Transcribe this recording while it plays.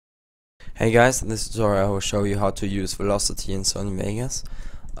Hey guys, in this tutorial I will show you how to use velocity in Sony Vegas.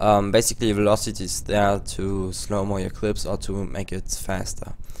 Basically velocity is there to slow-mo your clips or to make it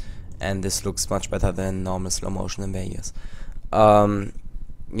faster, and this looks much better than normal slow motion in Vegas.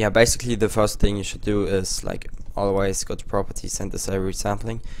 Yeah, basically the first thing you should do is, like always, go to properties and disable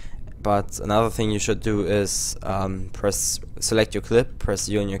resampling. But another thing you should do is select your clip, press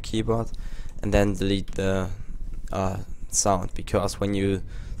U on your keyboard, and then delete the sound, because when you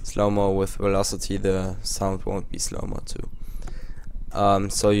slow-mo with velocity the sound won't be slow-mo too.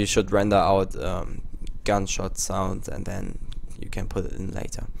 So you should render out gunshot sound and then you can put it in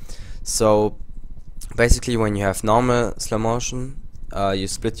later. So basically when you have normal slow motion, you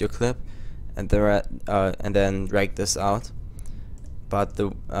split your clip and then drag this out. But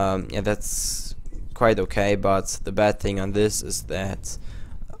yeah, that's quite okay, but the bad thing on this is that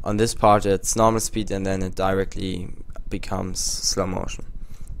on this part it's normal speed and then it directly becomes slow motion.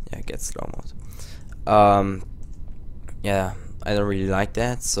 Yeah, it gets slow mode. Yeah, I don't really like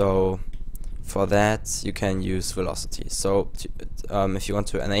that, so for that you can use velocity. So if you want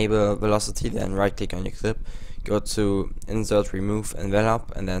to enable velocity, then right click on your clip, go to insert, remove,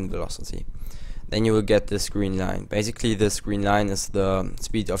 envelop, and then velocity. Then you will get this green line. Basically this green line is the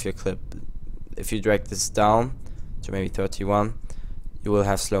speed of your clip. If you drag this down to maybe 31, you will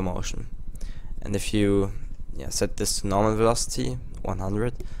have slow motion. And if you set this to normal velocity,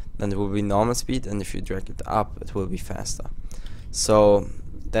 100, then it will be normal speed, and if you drag it up it will be faster. So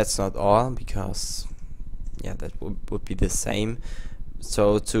that's not all, because that would be the same.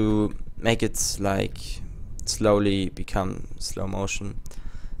 So to make it like slowly become slow motion,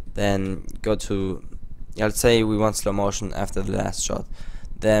 then go to, let's say we want slow motion after the last shot,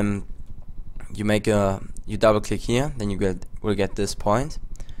 then you double click here, then you will get this point,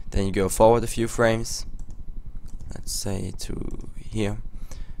 then you go forward a few frames, let's say to here,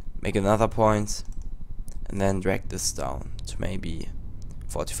 make another point, and then drag this down to maybe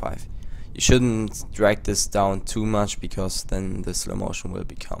 45. You shouldn't drag this down too much, because then the slow motion will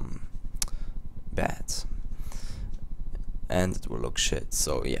become bad and it will look shit.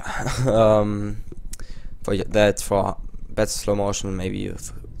 So yeah, for better slow motion, maybe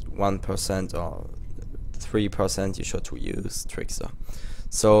with 1% or 3% you should use Trickster.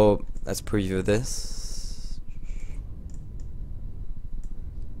 So let's preview this.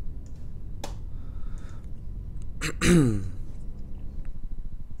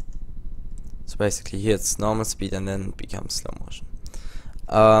 So basically here it's normal speed and then it becomes slow motion.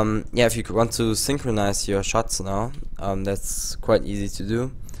 Yeah, if you want to synchronize your shots now, that's quite easy to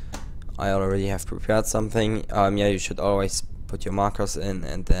do. I already have prepared something. Yeah, you should always put your markers in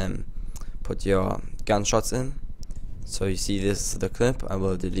and then put your gunshots in. So you see this is the clip. I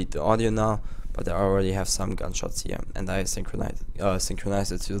will delete the audio now, but I already have some gunshots here, and I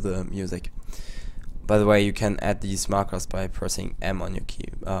synchronize it to the music. By the way, you can add these markers by pressing M on your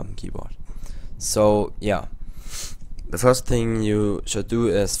keyboard. So yeah, the first thing you should do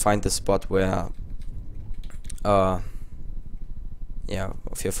is find the spot where of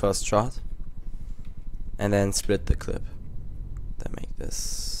your first shot, and then split the clip. Then make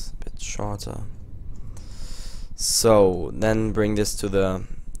this a bit shorter. So then bring this to the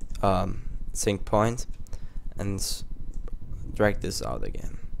sync point and drag this out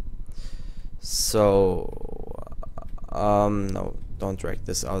again. So no, don't drag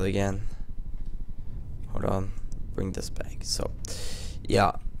this out again. Hold on, bring this back. So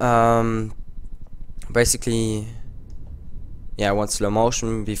yeah, basically, yeah, I want slow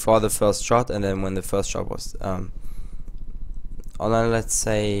motion before the first shot, and then when the first shot was let's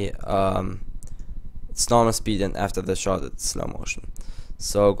say it's normal speed, and after the shot it's slow motion.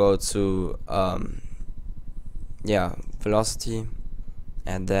 So go to velocity,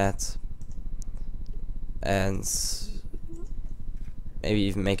 add that, and maybe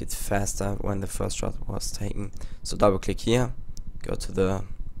even make it faster when the first shot was taken. So double click here,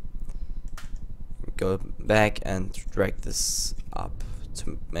 go back and drag this up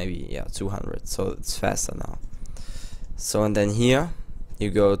to maybe 200, so it's faster now. So and then here you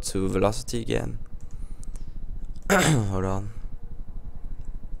go to velocity again. Hold on.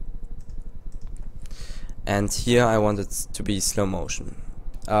 And here I want it to be slow motion.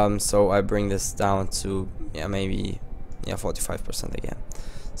 So I bring this down to maybe 45% again.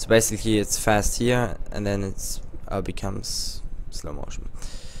 So basically it's fast here, and then it's becomes slow motion.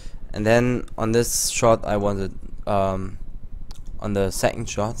 And then on this shot I wanted on the second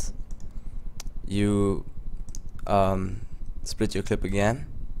shot you split your clip again.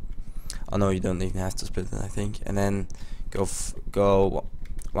 Oh no, you don't even have to split it, I think. And then go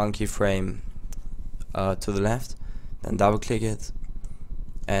one keyframe to the left, then double click it,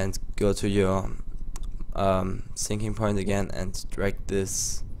 and go to your sinking point again and drag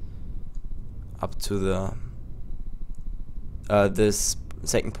this up to the this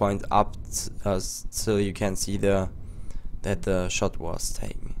second point up so you can see that the shot was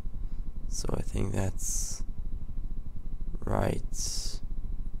taken. So I think that's right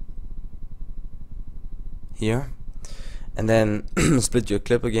here, and then split your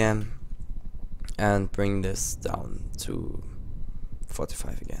clip again and bring this down to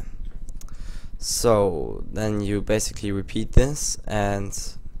 45 again. So then you basically repeat this and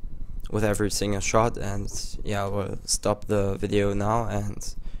with every single shot, and yeah, we'll stop the video now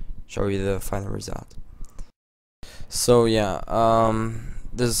and show you the final result. So yeah,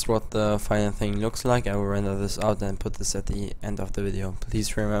 this is what the final thing looks like. I will render this out and put this at the end of the video.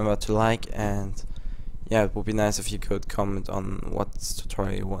 Please remember to like, and yeah, it would be nice if you could comment on what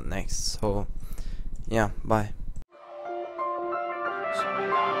tutorial you want next. So yeah, bye.